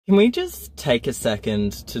Can we just take a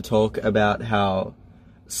second to talk about how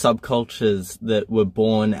subcultures that were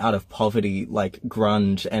born out of poverty, like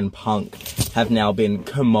grunge and punk, have now been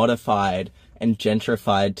commodified and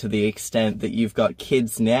gentrified to the extent that you've got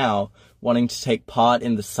kids now wanting to take part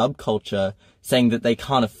in the subculture, saying that they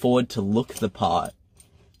can't afford to look the part.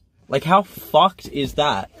 Like, how fucked is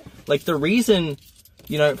that? Like, the reason,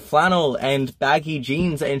 you know, flannel and baggy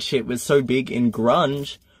jeans and shit was so big in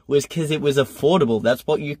grunge was because it was affordable. That's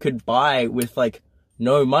what you could buy with, like,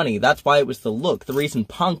 no money. That's why it was the look. The reason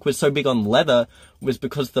punk was so big on leather was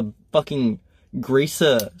because the fucking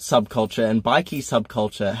greaser subculture and bikey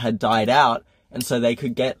subculture had died out, and so they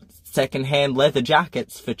could get secondhand leather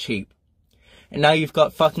jackets for cheap. And now you've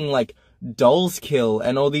got fucking, like, Dolls Kill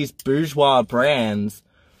and all these bourgeois brands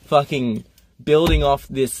fucking building off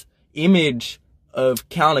this image of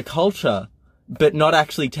counterculture, but not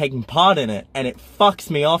actually taking part in it, and it fucks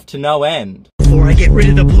me off to no end. Before I get rid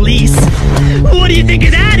of the police, what do you think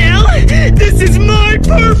of that, Al? This is my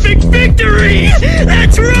perfect victory!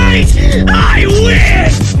 That's right! I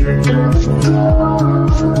win!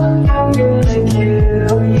 I'm gonna kill you.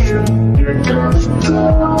 I'm gonna kill you.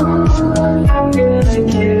 I'm gonna kill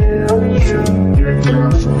you. I'm gonna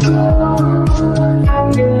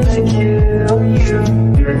kill you.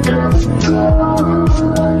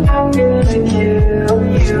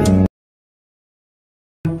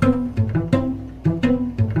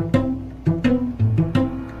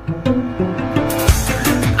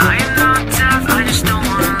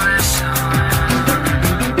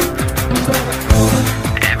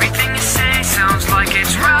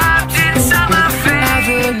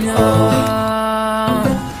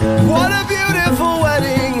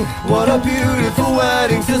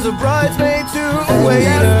 Says a bridesmaid to a waiter.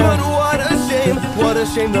 Yes, but what a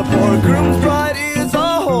shame the poor groom's bride is a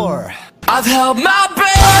whore. I've held my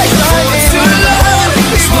breath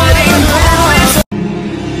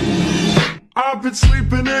I've been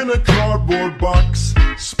sleeping in a cardboard box,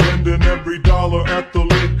 spending every dollar at the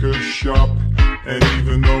liquor shop. And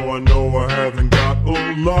even though I know I haven't got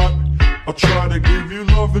a lot, I'll try to give you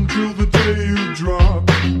love until the day you drop.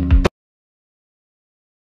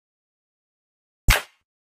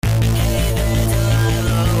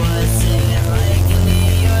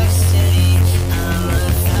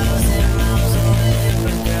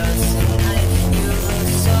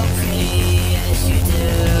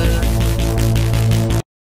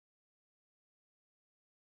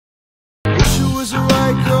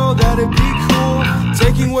 That'd be cool,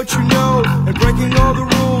 taking what you know and breaking all the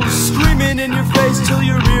rules, screaming in your face till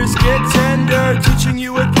your ears get tender, teaching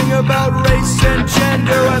you a thing about race and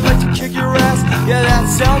gender. I'd like to kick your ass, yeah, that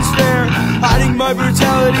sounds fair, hiding my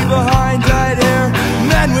brutality behind dyed hair.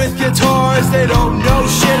 Men with guitars, they don't know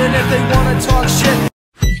shit, and if they wanna talk shit,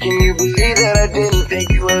 can you believe that I didn't think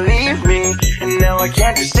you would leave me? And now I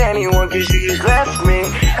can't trust anyone cause you just left me.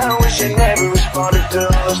 I wish I never responded to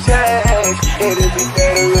those texts. It'd be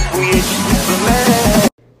better if we had just never met.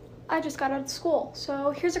 I just got out of school,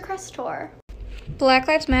 so here's a Crust tour. Black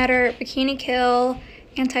Lives Matter, Bikini Kill,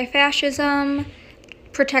 Anti-Fascism,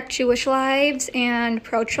 Protect Jewish Lives, and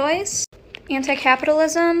Pro-Choice.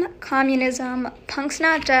 Anti-Capitalism, Communism, Punk's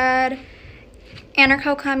Not Dead,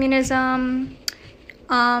 Anarcho-Communism,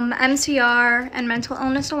 MCR, and mental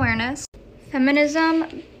illness awareness,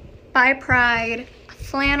 feminism, bi pride,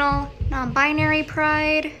 flannel, non-binary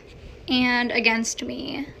pride, and against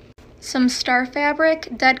me. Some star fabric,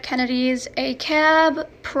 dead Kennedys, a cab,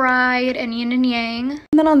 pride, and yin and yang.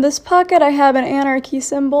 And then on this pocket I have an anarchy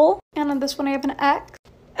symbol, and on this one I have an X.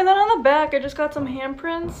 And then on the back I just got some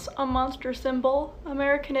handprints, a monster symbol,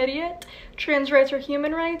 American Idiot, trans rights are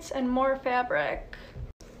human rights, and more fabric.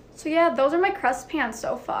 So yeah, those are my Crust pants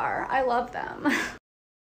so far. I love them.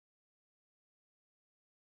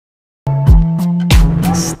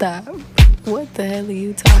 Stop. What the hell are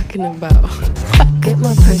you talking about? Get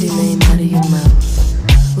my pretty name out of your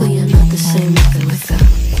mouth. We are not the same without.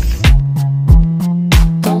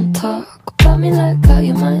 Don't talk about me like how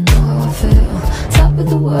you might know how I feel. Top of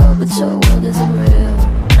the world, but your world isn't real.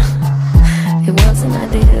 It wasn't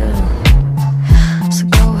ideal. So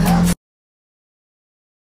go have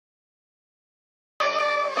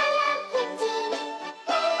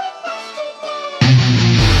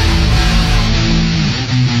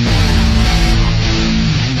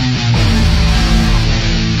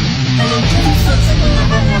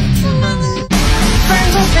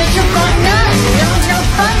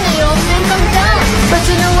but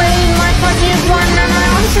in a way, my party is one, and I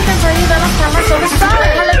honestly can tell you that I'm so much fun.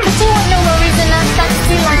 I like to see what no worries, and that's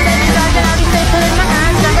feel like that.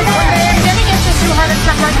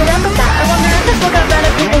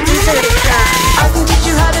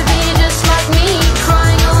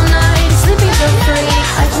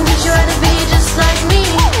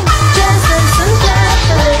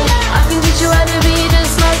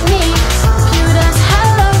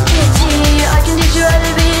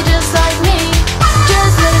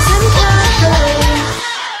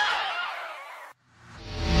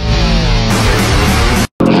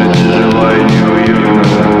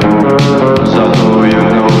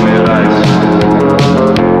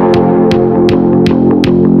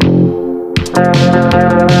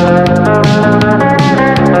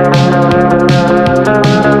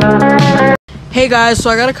 Hey guys, so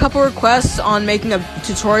I got a couple requests on making a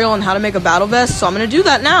tutorial on how to make a battle vest, so I'm gonna do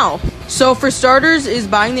that now. So for starters is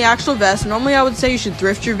buying the actual vest. Normally I would say you should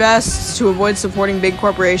thrift your vests to avoid supporting big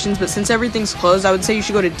corporations, but since everything's closed, I would say you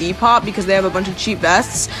should go to Depop because they have a bunch of cheap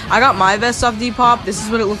vests. I got my vest off Depop. This is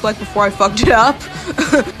what it looked like before I fucked it up.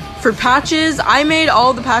 For patches, I made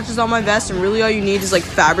all the patches on my vest, and really all you need is like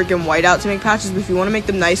fabric and whiteout to make patches, but if you want to make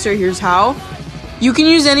them nicer, here's how. You can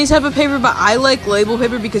use any type of paper, but I like label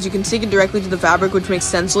paper because you can stick it directly to the fabric, which makes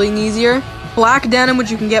stenciling easier. Black denim,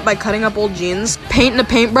 which you can get by cutting up old jeans. Paint and a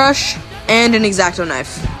paintbrush, and an X-Acto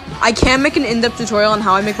knife. I can make an in-depth tutorial on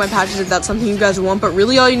how I make my patches if that's something you guys want, but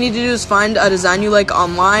really all you need to do is find a design you like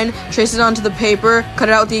online, trace it onto the paper, cut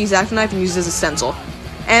it out with the X-Acto knife, and use it as a stencil.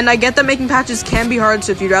 And I get that making patches can be hard,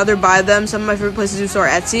 so if you'd rather buy them, some of my favorite places to do so are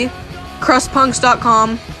Etsy,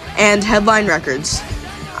 crustpunks.com, and Headline Records.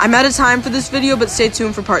 I'm out of time for this video, but stay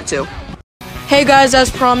tuned for part 2. Hey guys, as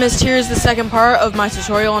promised, here is the second part of my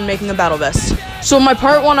tutorial on making a battle vest. So in my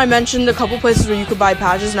part 1, I mentioned a couple places where you could buy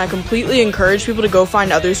patches, and I completely encourage people to go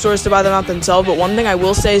find other stores to buy them out themselves, but one thing I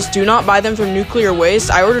will say is do not buy them from Nuclear Waste.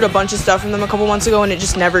 I ordered a bunch of stuff from them a couple months ago and it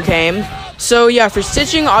just never came. So yeah, for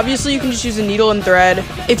stitching, obviously you can just use a needle and thread.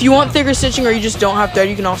 If you want thicker stitching or you just don't have thread,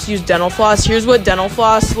 you can also use dental floss. Here's what dental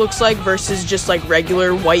floss looks like versus just like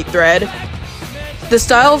regular white thread. The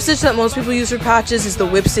style of stitch that most people use for patches is the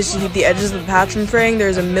whip stitch to keep the edges of the patch from fraying.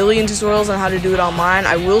 There's a million tutorials on how to do it online.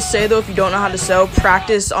 I will say though, if you don't know how to sew,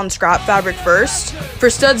 practice on scrap fabric first. For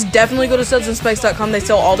studs, definitely go to studsandspikes.com. They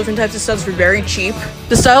sell all different types of studs for very cheap.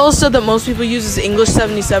 The style of stud that most people use is English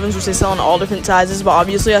 77s, which they sell in all different sizes, but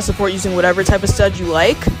obviously I support using whatever type of stud you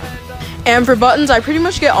like. And for buttons, I pretty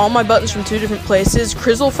much get all my buttons from 2 different places.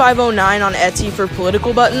 Crizzle 509 on Etsy for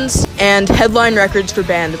political buttons, and Headline Records for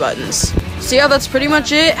band buttons. So yeah, that's pretty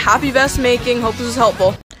much it. Happy vest making. Hope this was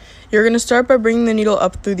helpful. You're going to start by bringing the needle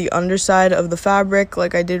up through the underside of the fabric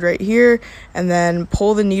like I did right here, and then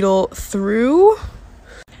pull the needle through.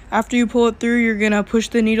 After you pull it through, you're going to push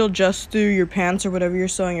the needle just through your pants or whatever you're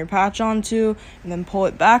sewing your patch onto, and then pull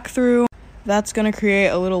it back through. That's going to create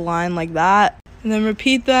a little line like that. And then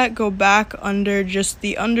repeat that, go back under just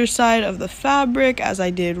the underside of the fabric as I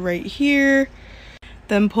did right here.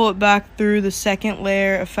 Then pull it back through the second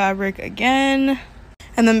layer of fabric again.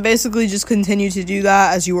 And then basically just continue to do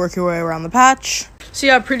that as you work your way around the patch. So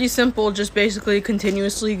yeah, pretty simple, just basically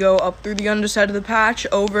continuously go up through the underside of the patch,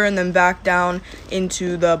 over, and then back down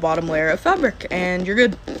into the bottom layer of fabric, and you're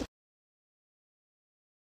good.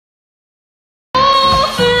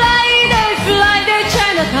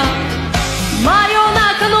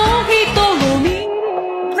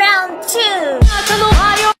 Round 2.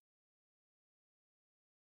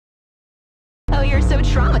 Oh, you're so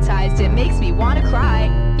traumatized, it makes me want to cry.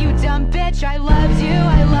 You dumb bitch, I loved you,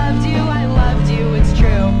 I loved you, I loved you, it's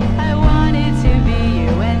true. I wanted to be you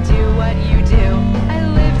and do what you do. I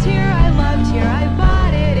lived here, I loved here, I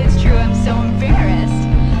bought it, it's true, I'm so embarrassed.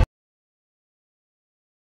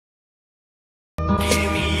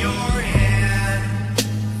 Give me your hand.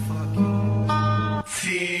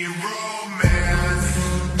 The romance.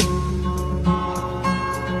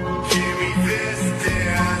 Give me this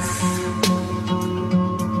dance.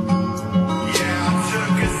 Yeah, I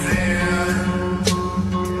took a stand.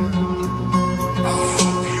 I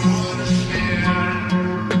hope you understand.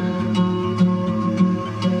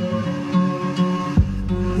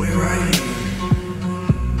 Where are you?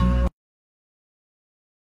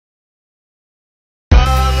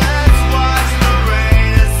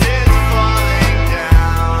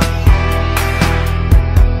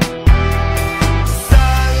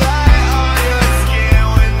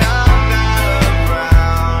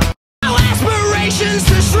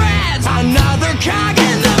 Another cog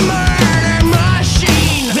in the murder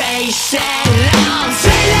machine. They said I'm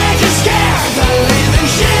teenagers scared the living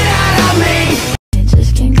shit out of me. I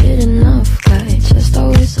just can't get enough, guy. Just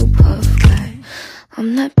always so puff, guy.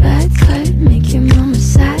 I'm that bad type, make your mama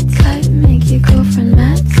sad type, make your girlfriend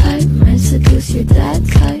mad type, might seduce your dad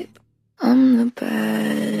type. I'm the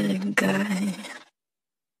bad guy.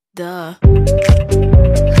 Duh.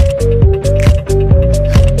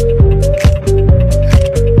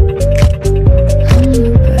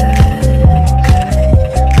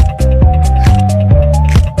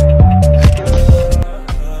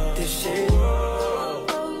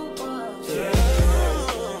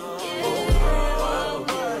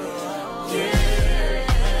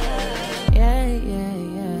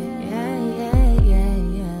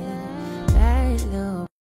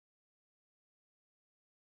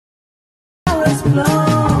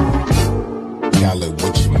 Cali,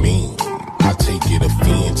 what you mean? I take it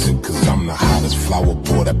offense, cause I'm the hottest flower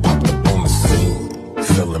boy that popped up on the scene.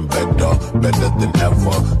 Feeling better, better than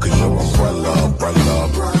ever, 'cause your umbrella.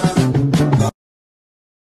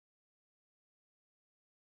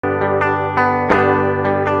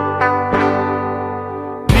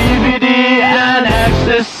 And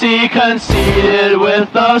ecstasy, conceited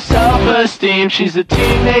with no self-esteem. She's a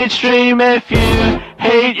teenage dream if you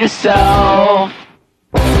hate yourself.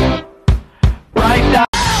 Right now.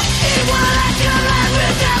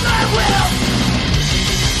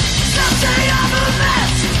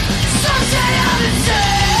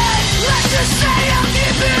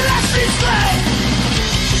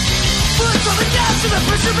 To the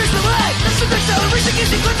pressure makes the way. That's the next celebration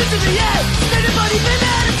gets you closer to the end. Stated body, baby,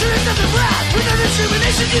 attitude is nothing rap. Without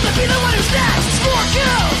discrimination, you can be the one who's next. More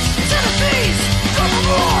kills, 7 fees, go for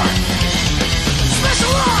more.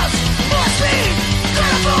 Special laws, more speed, go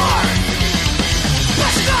for more.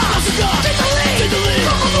 Passing off, take the lead,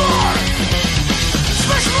 go for more.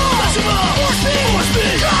 Special laws, more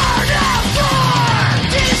speed, turn out more.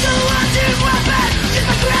 Diesel one-two weapon, is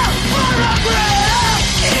my grill for a grill.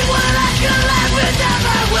 Eat what I can live without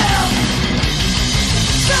my will.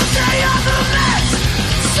 Some say I'm a mess,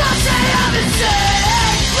 some say I'm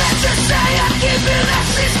insane. Let's just say I'm keeping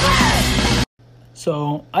extras clean. So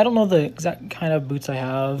I don't know the exact kind of boots I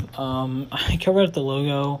have. I covered up the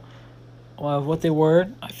logo of what they were.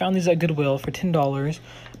 I found these at Goodwill for $10.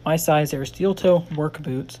 My size, they were steel toe work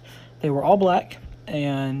boots. They were all black,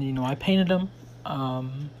 and you know, I painted them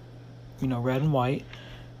you know, red and white,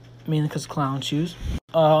 mainly because clown shoes.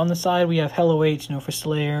 On the side we have Hello H, you know, for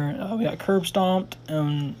Slayer. We got Curb Stomped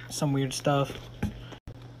and some weird stuff.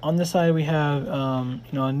 On this side we have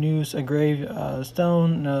you know, a noose, a grave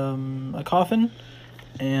stone, a coffin,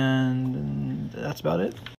 and that's about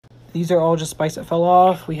it. These are all just spikes that fell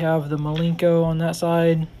off. We have the Malenko on that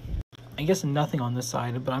side. I guess nothing on this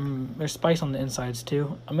side, but there's spikes on the insides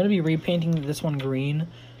too. I'm gonna be repainting this one green,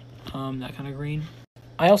 that kind of green.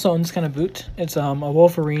 I also own this kind of boot. It's a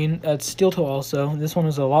Wolverine. It's steel toe also. This one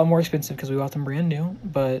was a lot more expensive because we got them brand new,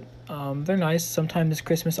 but they're nice. Sometime this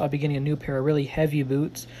Christmas I'll be getting a new pair of really heavy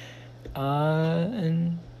boots.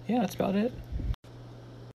 And yeah, that's about it.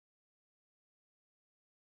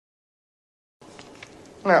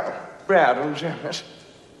 Now, Brad and Janet,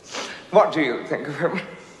 what do you think of him?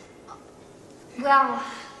 Well,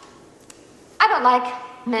 I don't like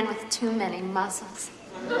men with too many muscles.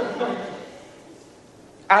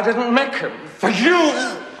 I didn't make him for you!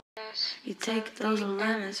 You take those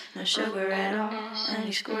lemons, no sugar at all, and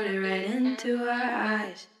you squirt it right into our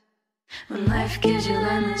eyes. When life gives you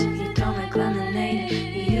lemons, you don't make lemonade,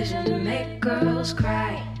 you use them to make girls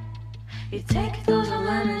cry. You take those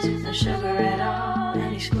lemons, no sugar at all,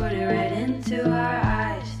 and you squirt it right into our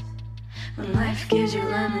eyes. When life gives you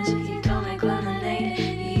lemons, you don't make lemonade,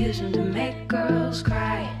 you use them to make girls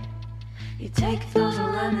cry. You take those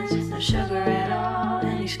lemons, no sugar at all,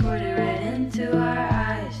 and you squirt it right into our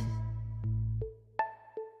eyes.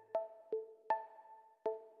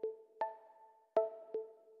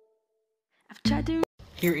 I've tried to...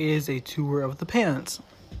 Here is a tour of the pants.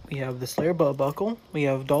 We have the Slayer belt buckle. We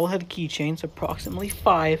have doll head keychains, approximately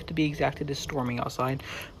 5 to be exact. It is storming outside.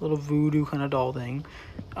 A little voodoo kind of doll thing.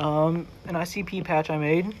 An ICP patch I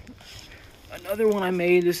made. Another one I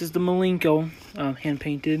made, this is the Malenko, hand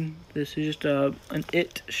painted. This is just an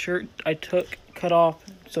It shirt I took, cut off,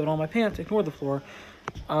 sewed on my pants, ignore the floor.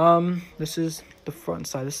 This is the front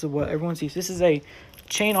side. This is what everyone sees. This is a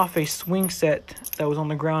chain off a swing set that was on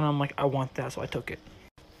the ground. I'm like, I want that, so I took it.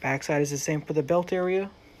 Back side is the same for the belt area.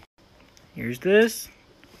 Here's this.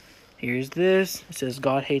 Here's this. It says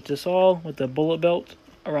God hates us all with the bullet belt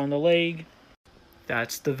around the leg.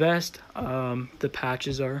 That's the vest. The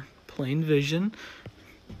patches are plain vision,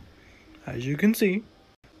 as you can see.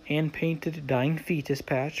 Hand-painted dying fetus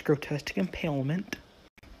patch, grotesque impalement.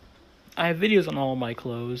 I have videos on all of my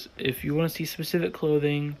clothes. If you want to see specific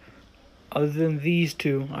clothing other than these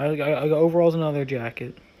two, I got overalls and another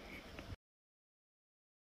jacket.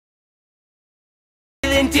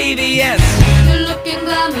 TVS. You're looking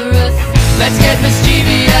glamorous. Let's get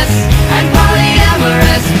mischievous and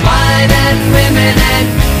polyamorous. Wine and women and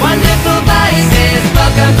wonderful vices.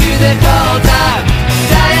 Welcome to the cult of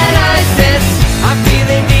Dionysus. I'm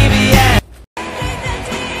feeling DVS.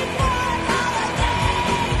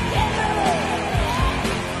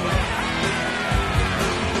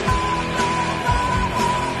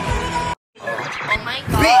 Oh my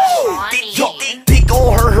god. Dick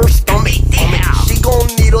on her stomach. She gon'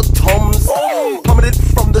 need a Tums. Plummeted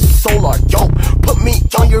from the solar. Yo, put me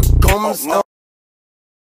on your gums.